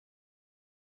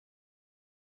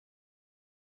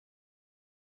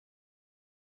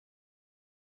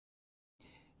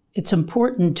It's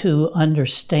important to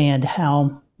understand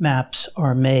how maps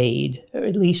are made, or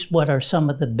at least what are some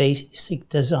of the basic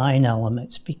design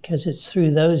elements, because it's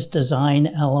through those design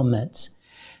elements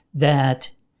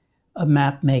that a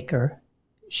map maker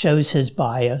shows his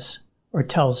bias or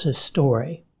tells his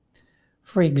story.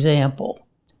 For example,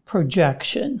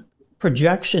 projection.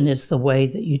 Projection is the way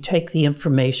that you take the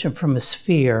information from a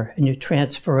sphere and you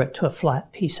transfer it to a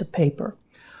flat piece of paper.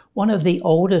 One of the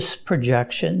oldest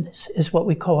projections is what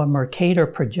we call a Mercator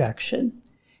projection.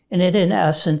 And it, in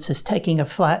essence, is taking a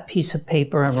flat piece of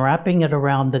paper and wrapping it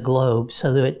around the globe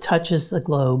so that it touches the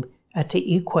globe at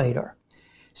the equator.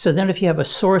 So then if you have a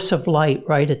source of light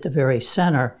right at the very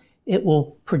center, it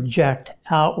will project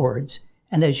outwards.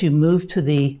 And as you move to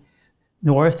the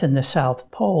North and the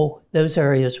South Pole, those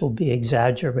areas will be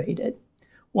exaggerated.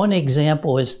 One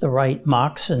example is the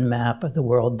Wright-Moxon map of the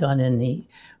world done in the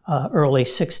early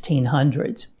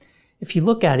 1600s. If you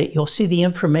look at it, you'll see the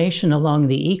information along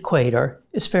the equator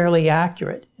is fairly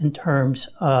accurate in terms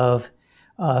of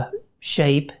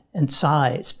shape and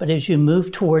size. But as you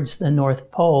move towards the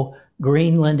North Pole,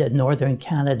 Greenland and northern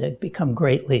Canada become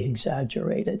greatly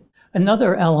exaggerated.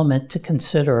 Another element to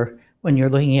consider when you're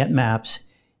looking at maps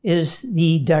is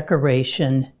the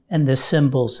decoration and the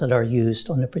symbols that are used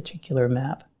on a particular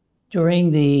map.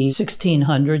 During the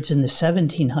 1600s and the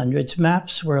 1700s,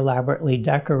 maps were elaborately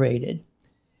decorated.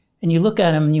 And you look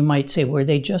at them and you might say, were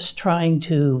they just trying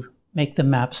to make the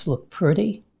maps look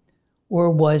pretty? Or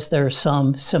was there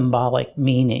some symbolic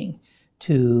meaning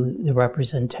to the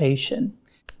representation?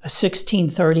 A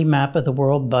 1630 map of the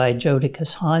world by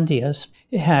Jodocus Hondius,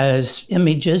 it has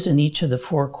images in each of the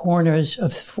four corners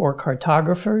of four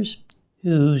cartographers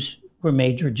who were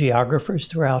major geographers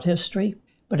throughout history.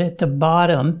 But at the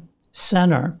bottom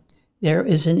center, there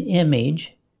is an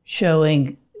image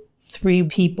showing three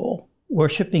people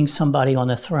worshiping somebody on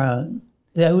a throne.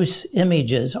 Those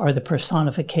images are the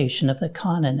personification of the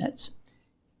continents.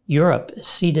 Europe is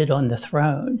seated on the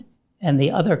throne, and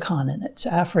the other continents,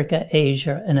 Africa,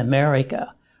 Asia, and America,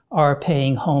 are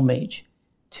paying homage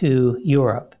to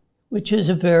Europe, which is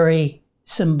a very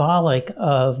symbolic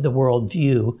of the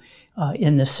worldview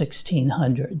in the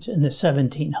 1600s and the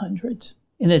 1700s.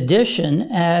 In addition,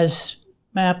 as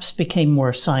maps became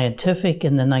more scientific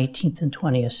in the 19th and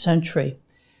 20th century,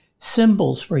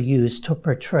 symbols were used to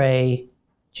portray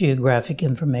geographic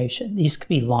information. These could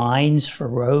be lines for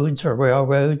roads or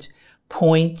railroads,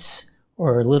 points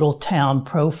or little town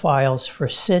profiles for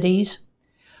cities.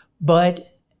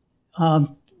 But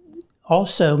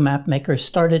also map makers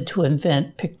started to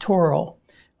invent pictorial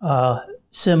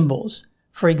symbols.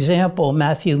 For example,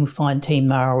 Matthew Fontaine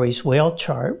Maury's whale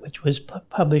chart, which was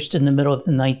published in the middle of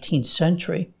the 19th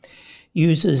century,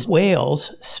 uses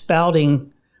whales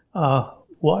spouting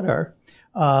water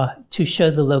to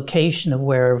show the location of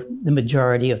where the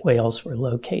majority of whales were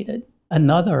located.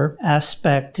 Another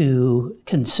aspect to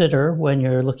consider when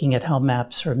you're looking at how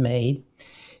maps are made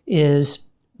is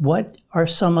what are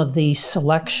some of the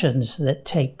selections that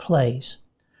take place.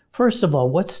 First of all,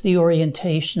 what's the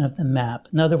orientation of the map?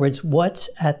 In other words, what's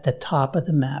at the top of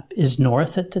the map? Is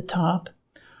north at the top?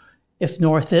 If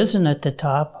north isn't at the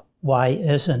top, why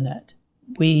isn't it?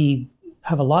 We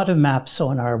have a lot of maps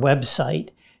on our website,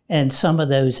 and some of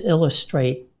those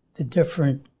illustrate the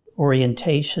different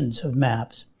orientations of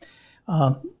maps.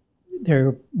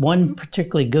 One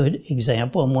particularly good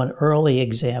example and one early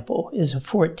example is a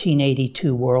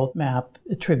 1482 world map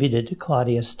attributed to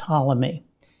Claudius Ptolemy.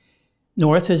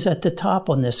 North is at the top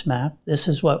on this map. This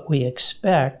is what we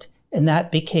expect, and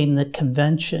that became the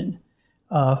convention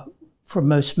for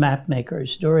most map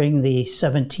makers during the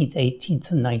 17th, 18th,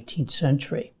 and 19th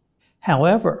century.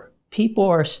 However, people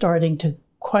are starting to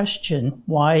question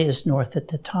why is north at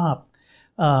the top.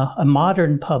 A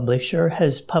modern publisher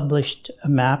has published a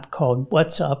map called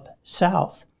What's Up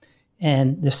South,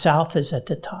 and the South is at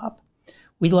the top.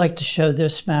 We like to show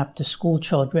this map to school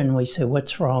children, and we say,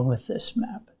 what's wrong with this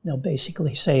map? They'll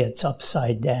basically say it's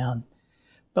upside down.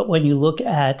 But when you look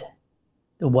at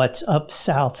the What's Up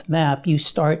South map, you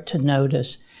start to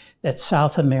notice that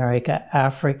South America,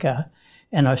 Africa,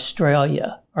 and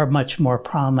Australia are much more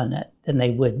prominent than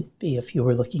they would be if you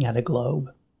were looking at a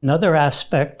globe. Another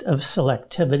aspect of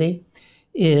selectivity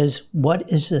is what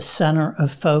is the center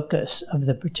of focus of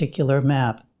the particular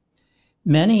map.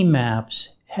 Many maps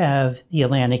have the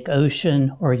Atlantic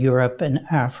Ocean or Europe and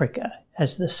Africa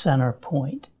as the center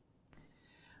point.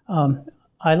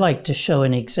 I like to show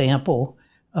an example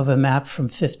of a map from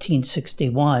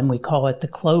 1561. We call it the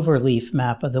cloverleaf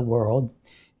map of the world,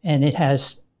 and it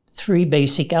has three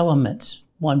basic elements,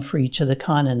 one for each of the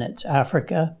continents,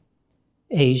 Africa,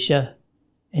 Asia,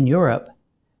 and Europe.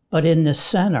 but in the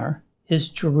center is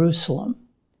Jerusalem.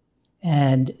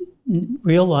 And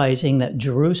realizing that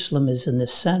Jerusalem is in the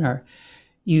center,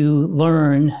 you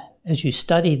learn as you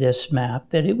study this map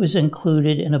that it was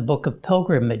included in a book of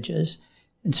pilgrimages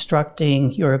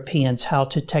instructing Europeans how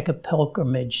to take a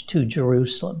pilgrimage to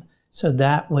Jerusalem. So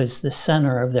that was the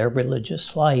center of their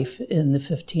religious life in the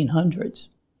 1500s.